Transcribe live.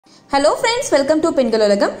Hello friends, welcome to Pengal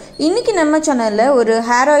Ulagam. இன்னைக்கு நம்ம சேனல்ல ஒரு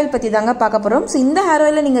ஹேர் ஆயில் பத்தி தாங்க பார்க்க போறோம். சோ இந்த ஹேர்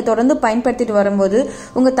ஆயிலை நீங்க தொடர்ந்து பயன்படுத்திட்டு வரும்போது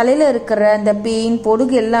உங்க தலையில இருக்கிற அந்த பெயின்,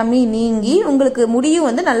 பொடுகு எல்லாமே நீங்கி உங்களுக்கு முடியும்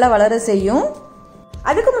வந்து நல்லா வளர செய்யும்.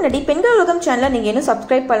 அதுக்கு முன்னாடி பெண்கள் உலகம் சேனலை நீங்க இன்னும்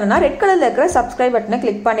சப்ஸ்கிரைப் பண்ணலனா ரெட் கலர்ல இருக்கிற சப்ஸ்கிரைப் பட்டனை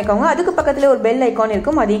கிளிக் பண்ணிக்கோங்க. அதுக்கு பக்கத்துல ஒரு பெல் ஐகான்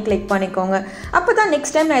இருக்கும், அதையும் கிளிக் பண்ணிக்கோங்க. அப்பதான்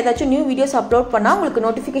நெக்ஸ்ட் டைம் நான் ஏதாச்சும் நியூ வீடியோஸ் அப்லோட் பண்ணா உங்களுக்கு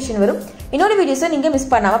நோட்டிஃபிகேஷன் வரும். இன்னொரு வீடியோஸை நீங்க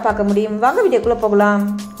மிஸ் பண்ணாம பார்க்க முடியும். வாங்க வீடியோக்குள்ள போகலாம்.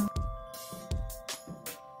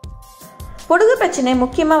 பொடுகு பிரச்சனை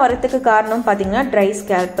முக்கியமா வரதுக்கு காரணம் பாத்தீங்கன்னா ட்ரை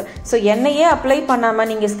ஸ்கேல்ப். ஸோ எண்ணெயே அப்ளை பண்ணாம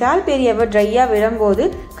நீங்க ஸ்கேல்ப் ஏரியாவை ட்ரையா விடும்போது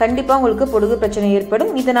கண்டிப்பா உங்களுக்கு பொடுகு பிரச்சனை ஏற்படும்.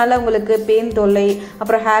 இதனால உங்களுக்கு பெயின் தொல்லை,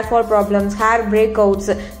 அப்புறம் hair fall problems, hair break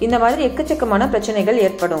outs, இந்த மாதிரி எக்கச்சக்கமான பிரச்சனைகள்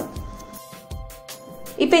ஏற்படும்.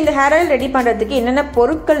 இப்போ இந்த ஹேர் ஆயில் ரெடி பண்றதுக்கு என்னென்ன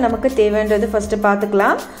பொருட்கள் நமக்கு தேவைன்றது ஃபர்ஸ்ட்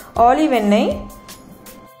பார்த்துக்கலாம். ஆலிவ் எண்ணெய்,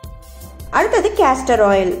 அடுத்தது கேஸ்டர்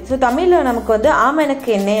ஆயில். ஸோ தமிழ்ல நமக்கு வந்து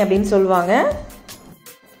ஆமணக்கு எண்ணெய் அப்படின்னு சொல்லுவாங்க.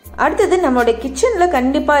 அடுத்தது நம்மளுடைய கிச்சன்ல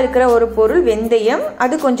கண்டிப்பா இருக்கிற ஒரு பொருள் வெந்தயம்,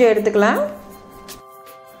 அது கொஞ்சம் எடுத்துக்கலாம்.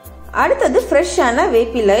 அடுத்தது ஃப்ரெஷ்ஷான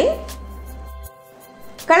வேப்பிலை.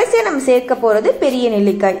 கடைசியா நம்ம சேர்க்க போறது பெரிய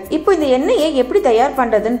நெல்லிக்காய். இப்போ இந்த எண்ணெயை எப்படி தயார்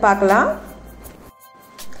பண்றதுன்னு பார்க்கலாம்.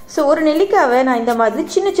 ஸோ ஒரு நெல்லிக்காவை நான் இந்த மாதிரி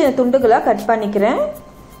சின்ன சின்ன துண்டுகளா கட் பண்ணிக்கிறேன்.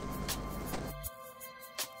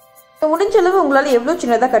 முடிஞ்ச அளவு உங்களால எவ்வளவு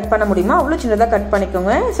சின்னதா கட் பண்ண முடியுமோ அவ்வளவு சின்னதா கட்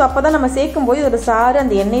பண்ணிக்கோங்க. ஸோ அப்பதான் நம்ம சேர்க்கும் போது ஒரு சாறு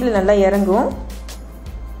அந்த எண்ணெயில நல்லா இறங்கும்.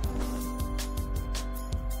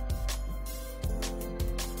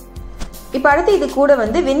 இப்போ அடுத்து இது கூட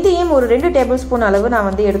வந்து வெந்தயம் ஒரு 2 டேபிள் ஸ்பூன் அளவு நான்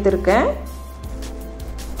வந்து எடுத்திருக்கேன்.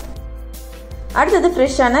 அடுத்தது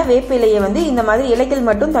ஃப்ரெஷ்ஷான வேப்பிலையை வந்து இந்த மாதிரி இலைகள்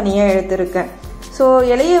மட்டும் தனியாக எடுத்திருக்கேன். ஸோ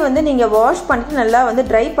இலையை வந்து நீங்கள் வாஷ் பண்ணிட்டு நல்லா வந்து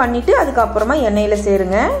ட்ரை பண்ணிட்டு அதுக்கப்புறமா எண்ணெயில்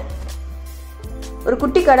சேருங்க. ஒரு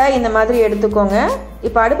குட்டி கடாய் இந்த மாதிரி எடுத்துக்கோங்க.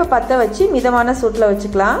 இப்போ அடுப்பை பற்ற வச்சு மிதமான சூட்டில்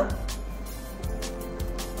வச்சுக்கலாம்.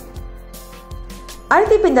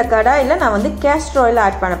 அடுத்து இப்போ இந்த கடாயில் நான் வந்து கேஸ்டர் ஆயில்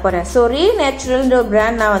ஆட் பண்ண போகிறேன். ஸோ ரீநேச்சுரல்ன்ற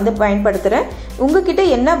பிராண்ட் நான் வந்து பயன்படுத்துகிறேன். உங்ககிட்ட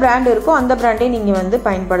என்ன பிராண்ட் இருக்கோ அந்த பிராண்டே நீங்கள் வந்து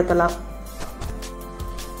பயன்படுத்தலாம்.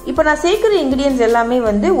 இப்போ நான் சேர்க்குற இன்க்ரீடியன்ஸ் எல்லாமே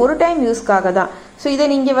வந்து ஒரு டைம் யூஸ்க்காக தான். ஸோ இதை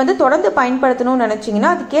நீங்கள் வந்து தொடர்ந்து பயன்படுத்தணும்னு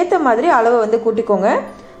நினச்சிங்கன்னா அதுக்கேற்ற மாதிரி அளவை வந்து கூட்டிக்கோங்க.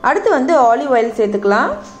 அடுத்து வந்து ஆலிவ் ஆயில்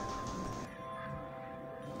சேர்த்துக்கலாம்.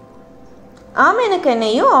 ஆமணக்கு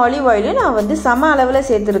எண்ணெயும் ஆலிவ் ஆயிலும் நான் வந்து சம அளவில்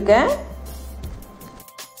சேர்த்துருக்கேன்.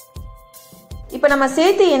 இப்போ நம்ம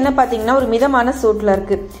சேர்த்து எண்ணெய் பார்த்தீங்கன்னா ஒரு மிதமான சூட்டில்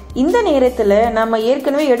இருக்கு. இந்த நேரத்தில் நம்ம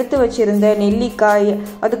ஏற்கனவே எடுத்து வச்சிருந்த நெல்லிக்காய்,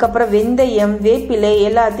 அதுக்கப்புறம் வெந்தயம், வேப்பிலை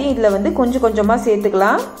எல்லாத்தையும் இதில் வந்து கொஞ்சம் கொஞ்சமாக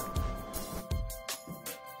சேர்த்துக்கலாம்.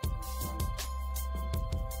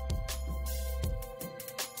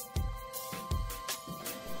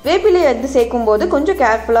 வேப்பிலை வந்து சேர்க்கும் போது கொஞ்சம்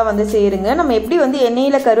கேர்ஃபுல்லாக வந்து சேருங்க. நம்ம எப்படி வந்து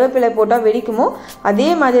எண்ணெயில் கருவேப்பிலை போட்டால் வெடிக்குமோ அதே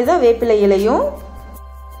மாதிரி தான் வேப்பிலை இலையும்.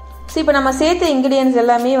 ஸோ இப்போ நம்ம சேர்த்த இன்க்ரீடியன்ஸ்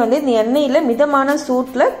எல்லாமே வந்து இந்த எண்ணெயில் மிதமான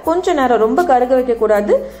சூட்டில் கொஞ்ச நேரம், ரொம்ப கருக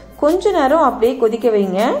வைக்கக்கூடாது, கொஞ்ச நேரம் அப்படியே கொதிக்க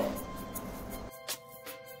வைங்க.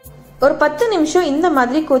 ஒரு 10 நிமிஷம் இந்த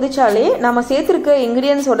மாதிரி கொதிச்சாலே நம்ம சேர்த்துருக்க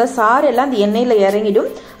இன்க்ரீடியன்ஸோட சாறு எல்லாம் அந்த எண்ணெயில்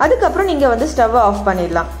இறங்கிடும். அதுக்கப்புறம் நீங்கள் வந்து ஸ்டவ்வை ஆஃப்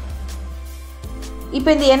பண்ணிடலாம். இப்போ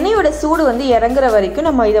இந்த எண்ணெயோட சூடு வந்து இறங்குற வரைக்கும்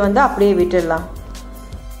நம்ம இதை வந்து அப்படியே விட்டுடலாம்.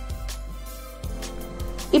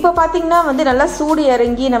 இப்போ பார்த்தீங்கன்னா வந்து நல்லா சூடு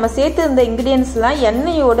இறங்கி நம்ம சேர்த்து இந்த இன்க்ரீடியன்ஸ்லாம்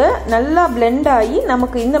எண்ணெயோட நல்லா பிளெண்ட் ஆகி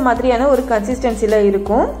நமக்கு இந்த மாதிரியான ஒரு கன்சிஸ்டன்சியில்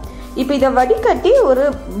இருக்கும். இப்போ இதை வடிகட்டி ஒரு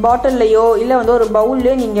பாட்டில்லையோ இல்லை வந்து ஒரு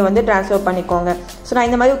பவுல்லையோ நீங்கள் வந்து ட்ரான்ஸ்ஃபர் பண்ணிக்கோங்க. ஸோ நான்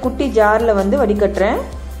இந்த மாதிரி ஒரு குட்டி ஜாரில் வந்து வடிகட்டுறேன்.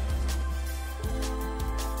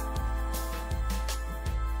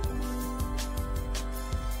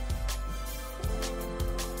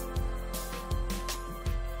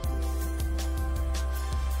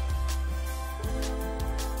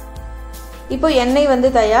 இப்போ எண்ணெய் வந்து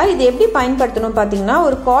தயார். இது எப்படி பயன்படுத்தணும் பார்த்தீங்கன்னா,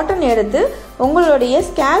 ஒரு காட்டன் எடுத்து உங்களுடைய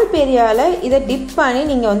ஸ்கேல்ப் ஏரியாவில் இதை டிப் பண்ணி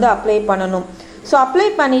நீங்கள் வந்து அப்ளை பண்ணணும். ஸோ அப்ளை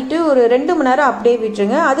பண்ணிவிட்டு ஒரு 2 மணி நேரம் அப்படியே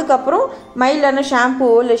விட்டுருங்க. அதுக்கப்புறம் மைல்டான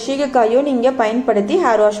ஷாம்புவோ இல்லை சீகக்காயோ நீங்கள் பயன்படுத்தி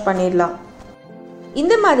ஹேர் வாஷ் பண்ணிடலாம்.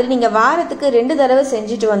 இந்த மாதிரி நீங்கள் வாரத்துக்கு 2 தடவை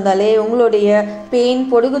செஞ்சுட்டு வந்தாலே உங்களுடைய பெயின்,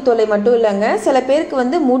 பொடுகு தொல்லை மட்டும் இல்லைங்க, சில பேருக்கு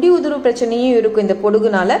வந்து முடி உதிர்வு பிரச்சனையும் இருக்கும் இந்த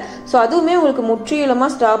பொடுகுனால. ஸோ அதுவுமே உங்களுக்கு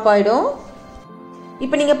முற்றிலுமாக ஸ்டாப் ஆகிடும்.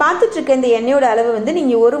 இப்போ நீங்கள் பார்த்துட்டு இருக்க இந்த எண்ணெயோட அளவு வந்து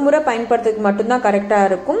நீங்கள் ஒரு முறை பயன்படுத்துறதுக்கு மட்டும்தான் கரெக்டாக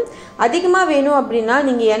இருக்கும். அதிகமாக வேணும் அப்படின்னா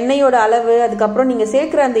நீங்கள் எண்ணெயோட அளவு, அதுக்கப்புறம் நீங்கள்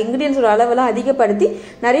சேர்க்குற அந்த இன்க்ரீடியன்ஸோட அளவெல்லாம் அதிகப்படுத்தி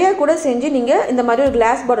நிறையா கூட செஞ்சு நீங்கள் இந்த மாதிரி ஒரு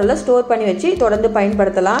கிளாஸ் பாட்டிலில் ஸ்டோர் பண்ணி வச்சு தொடர்ந்து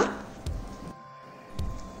பயன்படுத்தலாம்.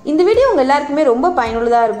 இந்த வீடியோ உங்கள் எல்லாருக்குமே ரொம்ப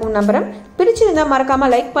பயனுள்ளதாக இருக்கும் நம்புறேன். பிடிச்சிருந்தா மறக்காம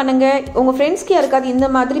லைக் பண்ணுங்க. உங்கள் ஃப்ரெண்ட்ஸ்க்கு யாருக்காவது இந்த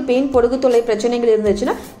மாதிரி பெயின், பொடுகு தொல்லை பிரச்சனைகள்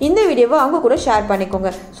இருந்துச்சுன்னா இந்த வீடியோவை அவங்க கூட ஷேர்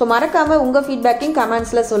பண்ணிக்கோங்க. ஸோ மறக்காம உங்கள் ஃபீட்பேக்கையும்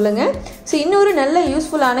கமெண்ட்ஸில் சொல்லுங்க. ஸோ இன்னொரு நல்ல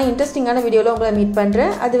யூஸ்ஃபுல்லான இன்ட்ரெஸ்டிங்கான வீடியோவில் உங்களை மீட்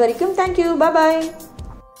பண்ணுறேன். அது வரைக்கும் தேங்க்யூ, பாய்.